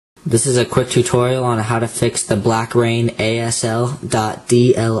This is a quick tutorial on how to fix the Blackra1n ASL.dll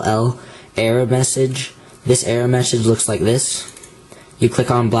error message. This error message looks like this. You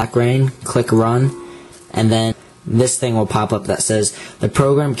click on Blackra1n, click run, and then this thing will pop up that says the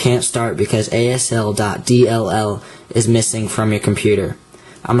program can't start because ASL.dll is missing from your computer.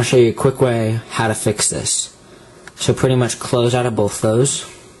 I'm going to show you a quick way how to fix this. So pretty much close out of both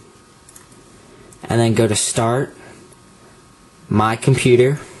those and then go to Start, My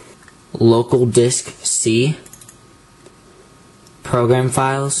Computer, Local Disk C, Program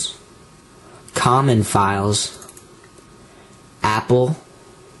Files, Common Files, Apple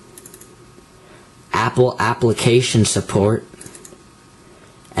Application Support,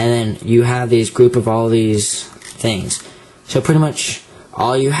 and then you have these group of all these things. So pretty much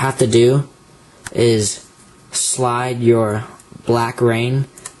all you have to do is slide your Blackra1n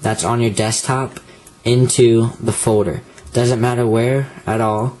that's on your desktop into the folder. Doesn't matter where at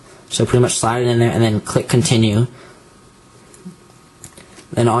all. So pretty much slide it in there and then click continue.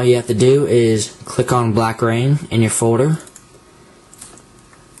 Then all you have to do is click on Blackra1n in your folder,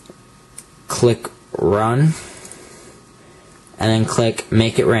 click run, and then click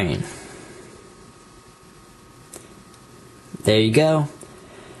make it rain. There you go.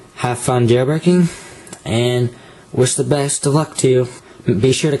 Have fun jailbreaking and wish the best of luck to you.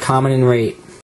 Be sure to comment and rate.